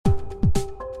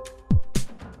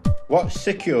What's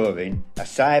Securing, a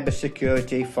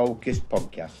cybersecurity focused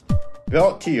podcast,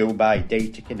 brought to you by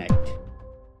Data Connect.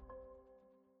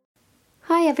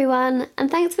 Hi everyone, and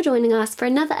thanks for joining us for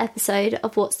another episode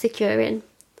of What's Securing.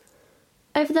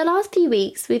 Over the last few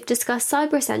weeks, we've discussed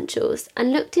Cyber Essentials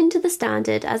and looked into the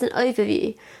standard as an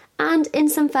overview and in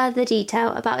some further detail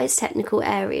about its technical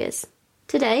areas.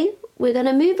 Today, we're going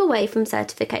to move away from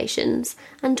certifications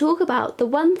and talk about the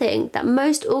one thing that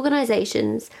most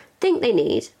organisations think they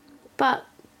need, but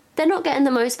they're not getting the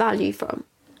most value from,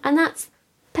 and that's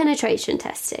penetration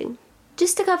testing.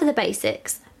 Just to cover the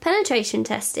basics, penetration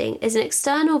testing is an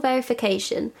external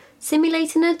verification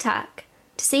simulating an attack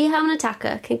to see how an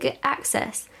attacker can get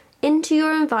access into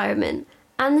your environment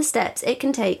and the steps it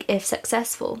can take if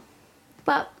successful.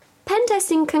 But pen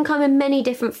testing can come in many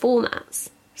different formats,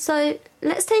 so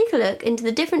let's take a look into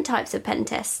the different types of pen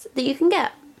tests that you can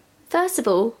get. First of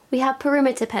all, we have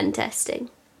perimeter pen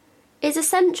testing. It's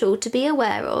essential to be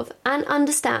aware of and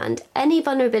understand any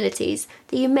vulnerabilities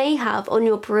that you may have on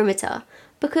your perimeter,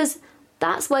 because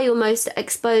that's where your most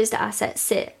exposed assets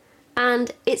sit,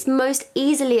 and it's most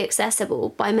easily accessible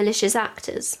by malicious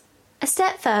actors. A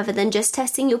step further than just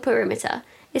testing your perimeter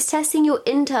is testing your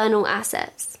internal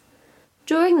assets.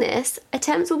 During this,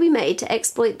 attempts will be made to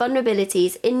exploit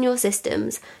vulnerabilities in your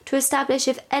systems to establish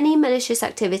if any malicious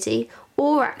activity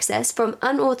or access from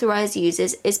unauthorized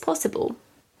users is possible.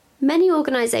 Many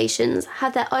organisations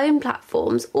have their own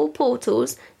platforms or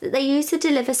portals that they use to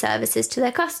deliver services to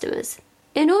their customers.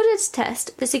 In order to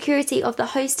test the security of the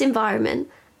host environment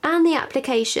and the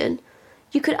application,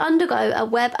 you could undergo a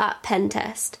web app pen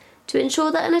test to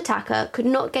ensure that an attacker could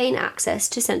not gain access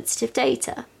to sensitive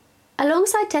data.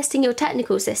 Alongside testing your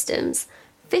technical systems,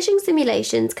 phishing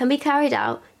simulations can be carried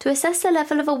out to assess the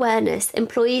level of awareness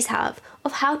employees have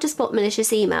of how to spot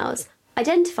malicious emails,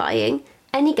 identifying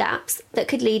any gaps that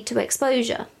could lead to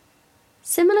exposure.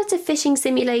 Similar to phishing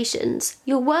simulations,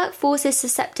 your workforce's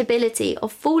susceptibility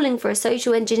of falling for a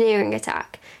social engineering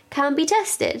attack can be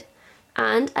tested,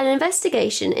 and an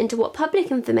investigation into what public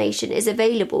information is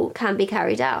available can be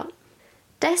carried out.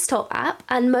 Desktop app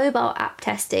and mobile app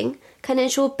testing can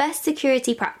ensure best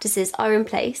security practices are in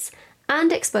place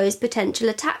and expose potential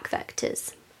attack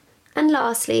vectors. And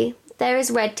lastly, there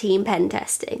is red team pen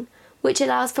testing, which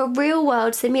allows for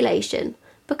real-world simulation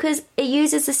because it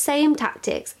uses the same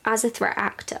tactics as a threat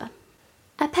actor.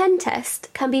 A pen test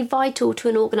can be vital to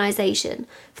an organisation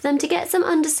for them to get some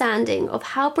understanding of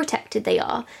how protected they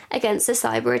are against a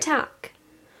cyber attack.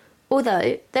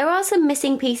 Although there are some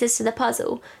missing pieces to the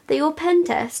puzzle that your pen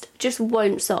test just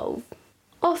won't solve.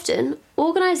 Often,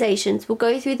 organisations will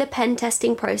go through the pen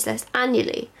testing process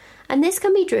annually, and this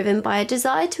can be driven by a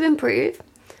desire to improve,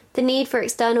 the need for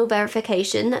external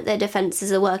verification that their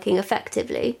defences are working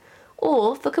effectively,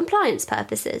 or for compliance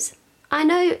purposes. I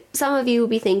know some of you will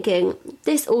be thinking,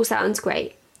 this all sounds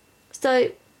great.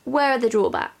 So, where are the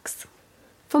drawbacks?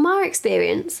 From our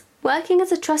experience, working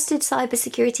as a trusted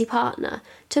cybersecurity partner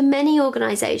to many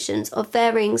organisations of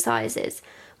varying sizes,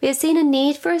 we have seen a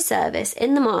need for a service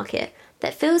in the market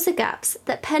that fills the gaps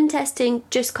that pen testing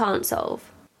just can't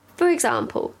solve. For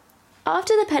example,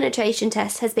 after the penetration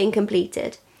test has been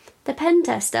completed, the pen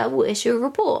tester will issue a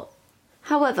report.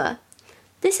 However,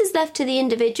 this is left to the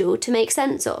individual to make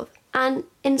sense of, and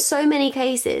in so many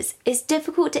cases, it's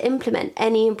difficult to implement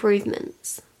any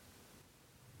improvements.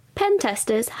 Pen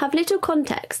testers have little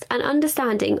context and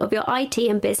understanding of your IT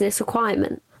and business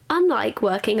requirement, unlike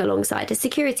working alongside a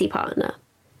security partner.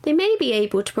 They may be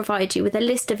able to provide you with a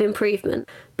list of improvement,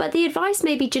 but the advice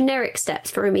may be generic steps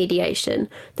for remediation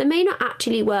that may not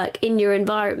actually work in your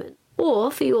environment or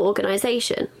for your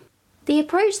organisation. The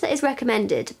approach that is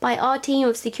recommended by our team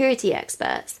of security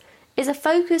experts is a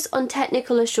focus on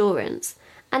technical assurance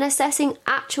and assessing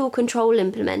actual control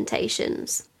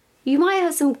implementations. You might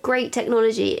have some great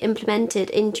technology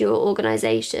implemented into your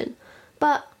organisation,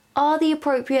 but are the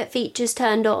appropriate features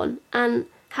turned on, and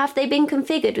have they been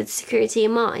configured with security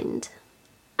in mind?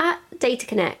 At Data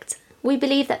Connect, we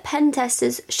believe that pen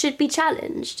testers should be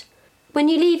challenged. When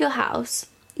you leave your house,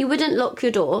 you wouldn't lock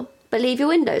your door, but leave your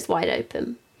windows wide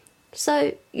open.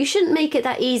 So you shouldn't make it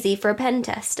that easy for a pen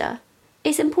tester.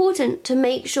 It's important to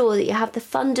make sure that you have the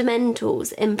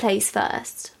fundamentals in place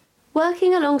first.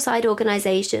 Working alongside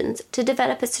organisations to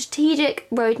develop a strategic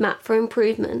roadmap for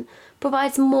improvement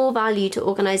provides more value to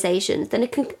organisations than a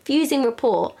confusing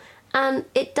report, and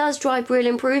it does drive real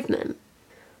improvement.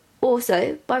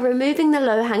 Also, by removing the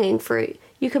low-hanging fruit,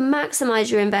 you can maximise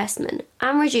your investment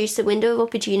and reduce the window of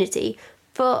opportunity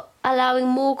for allowing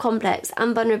more complex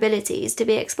and vulnerabilities to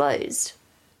be exposed.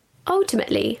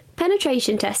 Ultimately,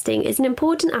 penetration testing is an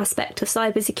important aspect of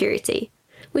cybersecurity,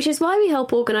 which is why we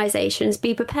help organisations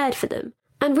be prepared for them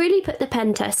and really put the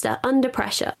pen tester under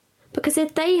pressure, because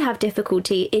if they have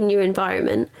difficulty in your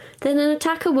environment, then an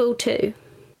attacker will too.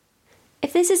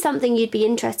 If this is something you'd be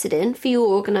interested in for your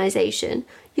organisation,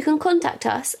 you can contact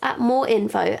us at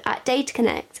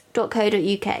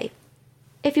moreinfo@dataconnect.co.uk.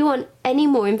 If you want any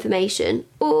more information,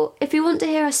 or if you want to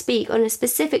hear us speak on a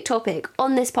specific topic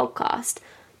on this podcast,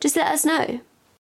 just let us know.